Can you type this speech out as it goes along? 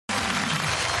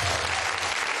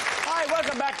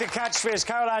Welcome back to Catchphrase.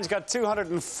 Caroline's got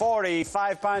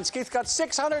 £245. Keith got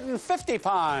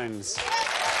 £650.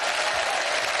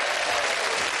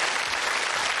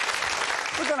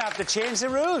 We're going to have to change the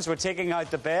rules. We're taking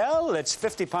out the bell. It's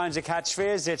 £50 a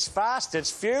catchphrase. It's fast. It's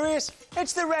furious.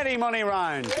 It's the ready money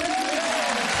round.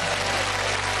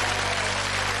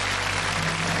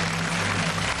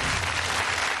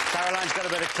 Caroline's got a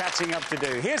bit of catching up to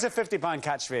do. Here's a £50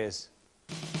 catchphrase.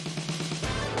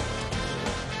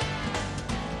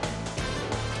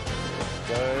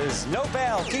 There's no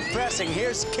bell. Keep pressing.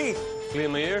 Here's Keith. Flea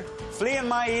in my ear. Flea in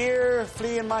my ear.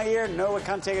 Flea in my ear. No, we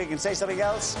can't take it. You can say something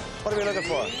else. What are we looking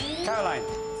for? Caroline.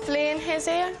 Flea in his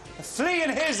ear. A flea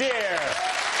in his ear.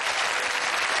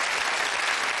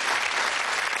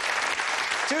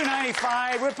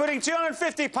 £2.95. We're putting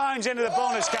 £250 into the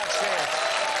bonus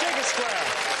catchphrase. Take a square.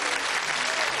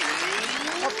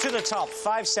 Up to the top.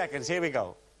 5 seconds. Here we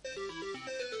go.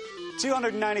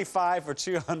 £295 for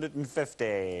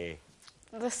 £250.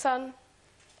 The sun.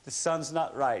 The sun's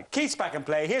not right. Keith's back in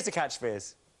play. Here's the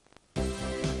catchphrase.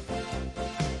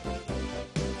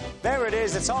 There it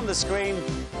is. It's on the screen.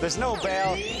 There's no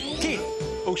bell. Keith.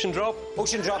 Ocean drop.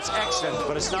 Ocean drop's excellent,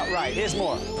 but it's not right. Here's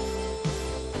more.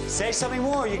 Say something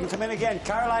more. You can come in again.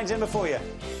 Caroline's in before you.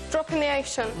 Drop in the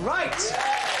ocean. Right.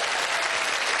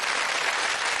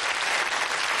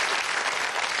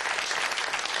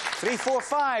 Three, 4,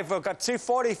 5. We've got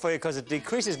 £240 for you because it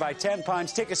decreases by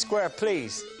 £10. Take a square,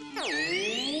 please.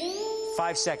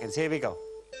 5 seconds. Here we go.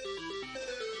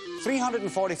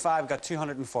 345. Got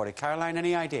 240. Caroline,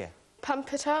 any idea?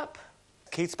 Pump it up.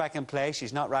 Keith's back in play.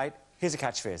 She's not right. Here's a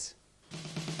catchphrase.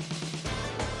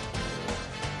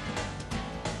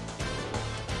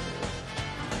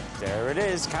 There it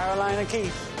is. Caroline and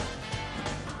Keith.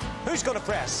 Who's going to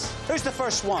press? Who's the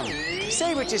first one?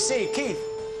 Say what you see. Keith.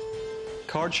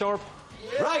 Card sharp.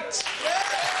 Right.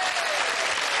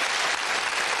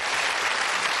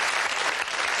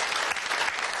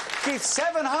 Keith,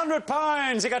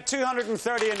 £700. You got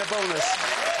 230 in the bonus.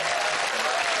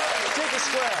 Take a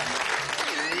square.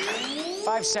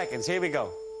 5 seconds. Here we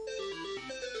go.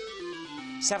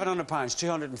 £700,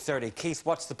 230. Keith,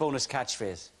 what's the bonus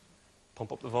catchphrase?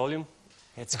 Pump up the volume.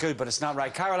 It's good, but it's not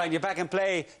right. Caroline, you're back in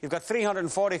play. You've got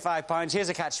 £345. Here's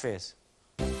a catchphrase.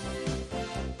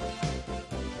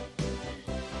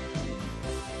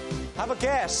 Have a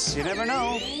guess. You never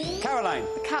know. Caroline.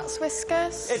 The cat's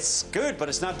whiskers. It's good, but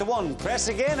it's not the one. Press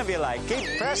again if you like.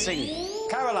 Keep pressing.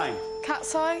 Caroline.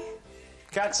 Cat's eye.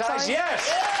 Cat's eyes, Sorry. yes!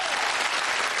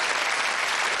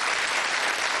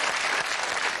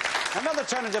 Another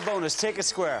turn into bonus. Take a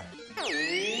square.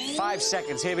 5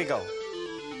 seconds. Here we go.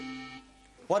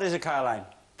 What is it, Caroline?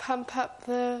 Pump up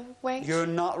the weight. You're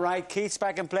not right. Keith's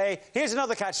back in play. Here's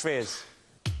another catchphrase.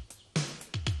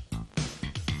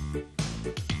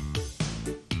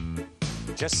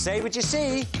 Just say what you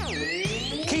see.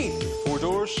 Keith. 4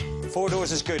 doors. 4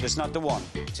 doors is good. It's not the one.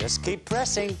 Just keep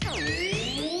pressing.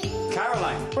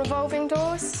 Caroline. Revolving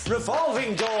doors.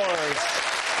 Revolving doors.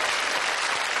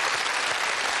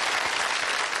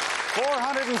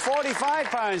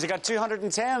 £445. You got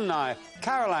 210 now.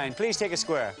 Caroline, please take a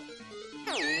square.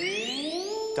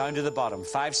 Down to the bottom.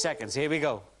 5 seconds. Here we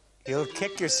go. You'll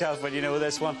kick yourself when you know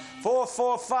this one.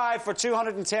 445 for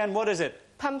 210. What is it?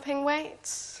 Pumping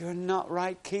weights. You're not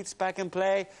right. Keith's back in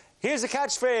play. Here's the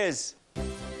catchphrase.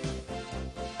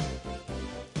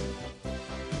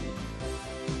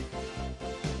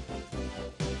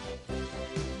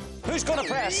 Who's going to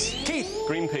press? Keith.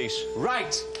 Greenpeace.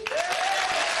 Right.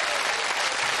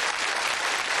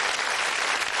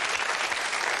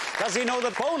 Does he know the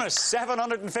bonus?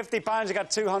 £750. You got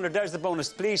 200. There's the bonus.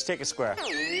 Please take a square.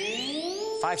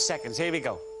 5 seconds. Here we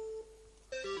go.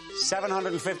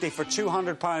 750 for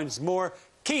 £200 more.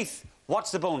 Keith,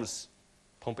 what's the bonus?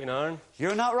 Pumping iron.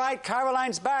 You're not right.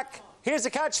 Caroline's back. Here's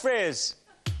the catchphrase.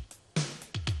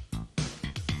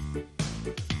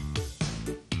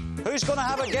 Who's going to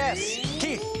have a guess?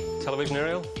 Keith. Television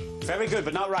aerial. Very good,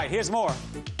 but not right. Here's more.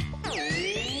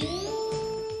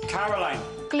 Caroline.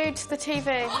 Glued to the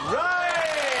TV. Right!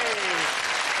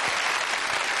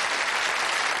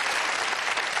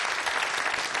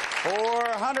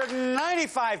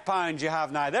 £495 you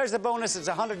have now. There's the bonus. It's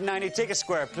 190. Take a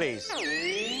square, please.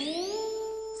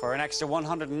 For an extra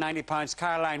 £190.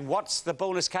 Caroline, what's the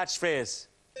bonus catchphrase?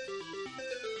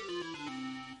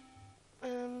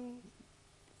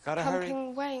 Gotta hurry.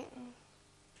 Pumping weight.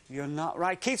 You're not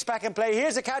right. Keith's back in play.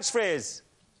 Here's a catchphrase.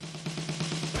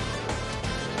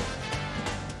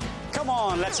 Come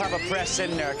on, let's have a press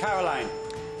in there. Caroline.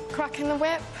 Cracking the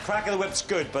whip. Crack of the whip's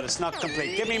good, but it's not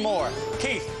complete. Give me more.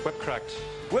 Keith. Whip cracked.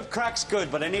 Whip crack's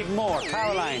good, but I need more.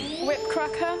 Caroline. Whip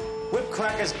cracker. Whip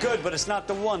crack is good, but it's not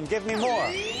the one. Give me more.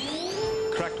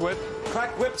 Cracked whip.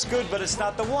 Crack whip's good, but it's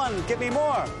not the one. Give me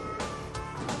more.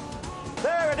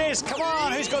 There it is. Come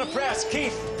on. Who's going to press?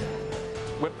 Keith.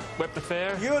 Whip the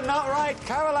fair. You're not right.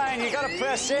 Caroline, you got to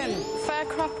press in. Fair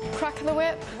crack of the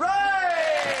whip.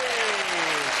 Right!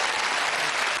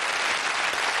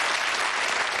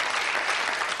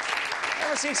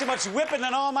 Never seen so much whipping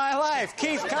in all my life.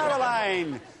 Keith,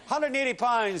 Caroline. 180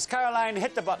 pounds. Caroline,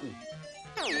 hit the button.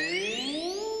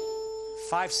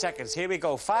 5 seconds. Here we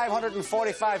go.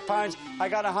 545 pounds. I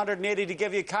got 180 to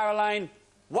give you, Caroline.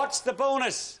 What's the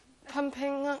bonus?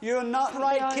 Pumping. You're not Pump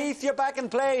right, the ice. Keith. You're back in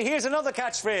play. Here's another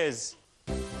catchphrase.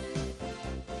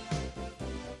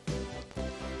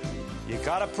 You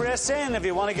gotta press in if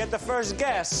you want to get the first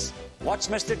guess. Watch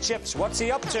Mr. Chips. What's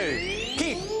he up to?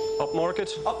 Keith. Upmarket.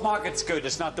 Upmarket's good.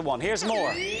 It's not the one. Here's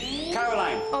more.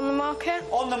 Caroline. On the market.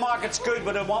 On the market's good,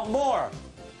 but I want more.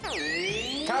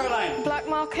 Caroline. Black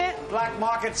market. Black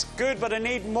market's good, but I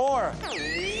need more.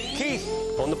 Keith.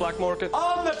 On the black market.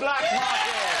 On the black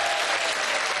market.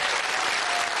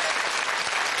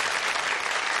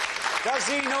 Does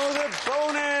he know the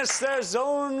bonus? There's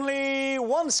only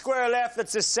one square left.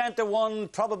 That's the centre one,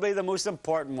 probably the most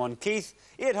important one. Keith,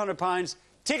 £800.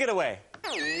 Take it away.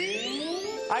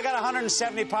 I got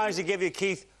 £170 to give you,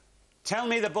 Keith. Tell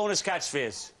me the bonus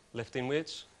catchphrase. Lifting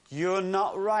weights. You're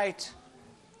not right.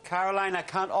 Caroline, I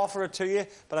can't offer it to you,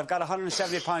 but I've got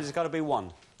 £170. It's got to be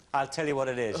one. I'll tell you what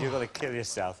it is. You're going to kill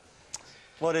yourself.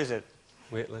 What is it?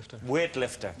 Weightlifter.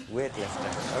 Weightlifter.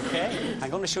 Weightlifter. OK? I'm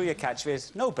going to show you a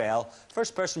catchphrase. No bell.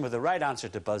 First person with the right answer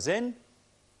to buzz in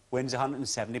wins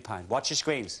 £170. Watch your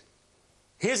screens.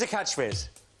 Here's a catchphrase.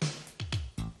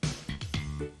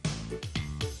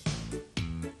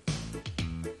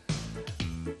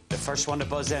 The first one to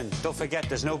buzz in. Don't forget,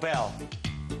 there's no bell.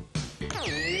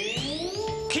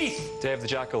 Keith. Dave the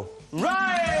Jackal.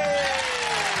 Right!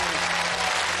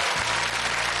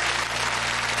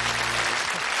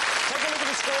 Take a look at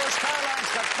the scores.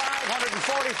 Caroline's got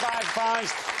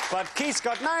 £545, but Keith's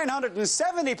got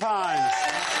 £970. Wow!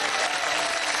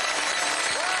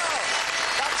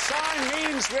 That sign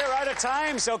means we're out of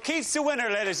time, so Keith's the winner,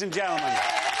 ladies and gentlemen.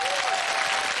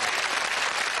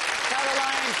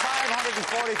 Caroline,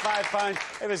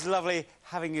 £545. It was lovely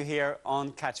having you here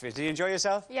on Catchphrase. Did you enjoy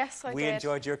yourself? Yes, I did. We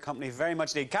enjoyed your company very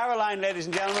much indeed. Caroline, ladies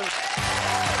and gentlemen.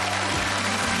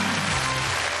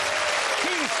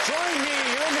 Keith, join me.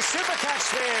 You're in the Super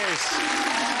Catchphrase.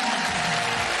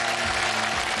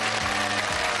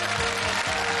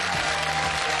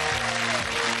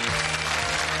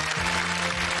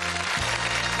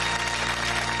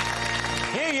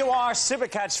 Here you are, Super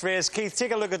Catchphrase. Keith,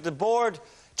 take a look at the board.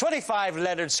 25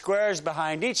 lettered squares.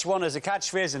 Behind each one is a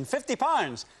catchphrase and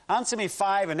 £50. Answer me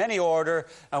 5 in any order,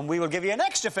 and we will give you an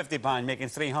extra £50, making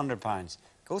 £300.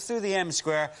 Go through the M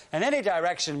square in any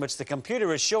direction which the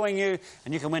computer is showing you,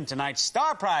 and you can win tonight's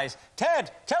star prize.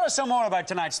 Ted, tell us some more about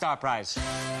tonight's star prize.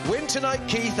 Win tonight,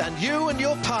 Keith, and you and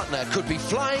your partner could be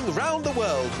flying round the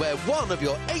world, where one of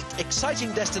your 8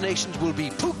 exciting destinations will be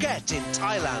Phuket in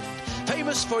Thailand.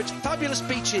 Famous for its fabulous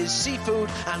beaches, seafood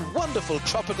and wonderful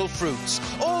tropical fruits.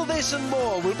 All this and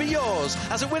more will be yours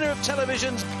as a winner of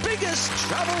television's biggest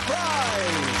travel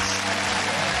prize.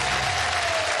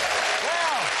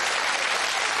 Well,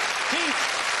 Keith,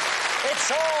 it's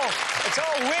all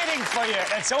waiting for you.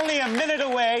 It's only a minute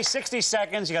away, 60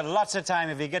 seconds. You got lots of time.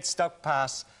 If you get stuck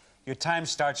past, your time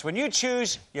starts when you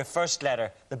choose your first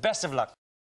letter. The best of luck.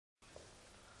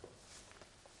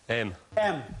 M.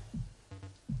 M.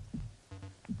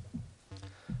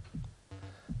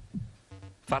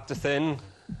 Fat to thin.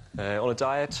 On a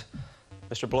diet.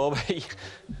 Mr. Blobby.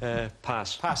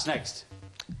 Pass. Pass next.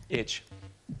 H.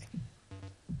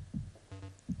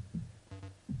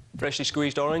 Freshly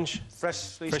squeezed orange.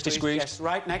 Freshly squeezed. Yes,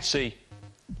 right next. C.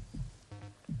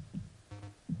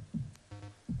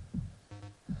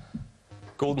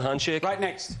 Golden handshake. Right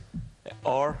next.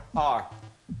 R. R.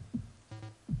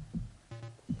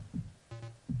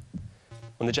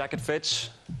 When the jacket fits.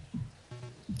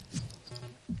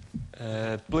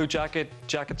 Blue jacket,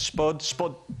 jacket spud,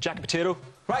 jacket potato.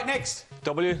 Right next.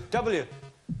 W. W.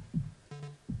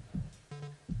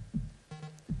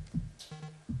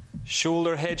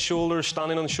 Shoulder, head, shoulder,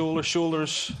 standing on the shoulder,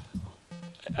 shoulders,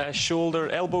 shoulder,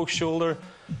 elbow, shoulder,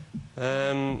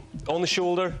 on the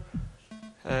shoulder,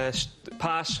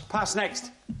 pass. Pass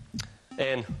next.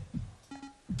 N.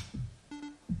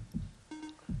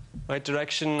 Right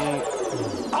direction.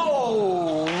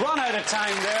 Oh, run out of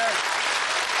time there.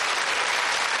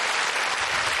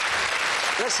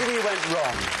 Recipe went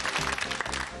wrong.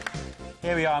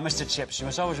 Here we are, Mr. Chips. You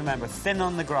must always remember, thin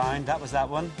on the ground. That was that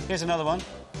one. Here's another one.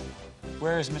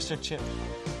 Where is Mr. Chip?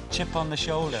 Chip on the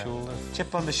shoulder.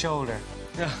 Chip on the shoulder.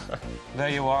 There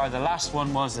you are. The last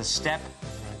one was a step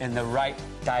in the right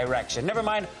direction. Never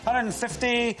mind,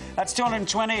 150, that's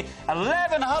 220,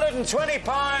 1,120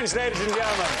 pounds, ladies and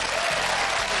gentlemen.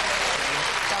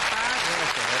 Not bad.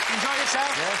 Enjoy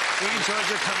yourself? Yes. We enjoyed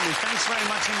your company. Thanks very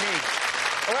much indeed.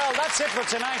 Well, that's it for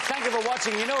tonight. Thank you for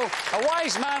watching. You know, a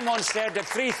wise man once said that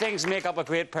 3 things make up a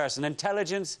great person: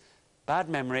 intelligence, bad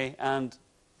memory, and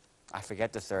I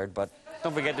forget the third, but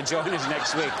don't forget to join us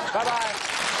next week. Bye-bye.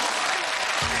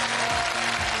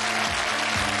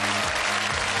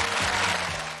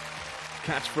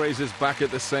 Catchphrase is back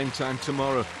at the same time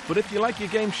tomorrow. But if you like your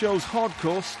game shows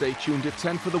hardcore, stay tuned at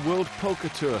 10 for the World Poker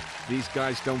Tour. These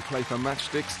guys don't play for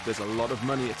matchsticks, there's a lot of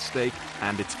money at stake,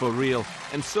 and it's for real.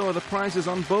 And so are the prizes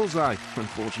on Bullseye,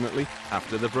 unfortunately,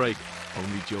 after the break.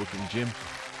 Only joking, Jim.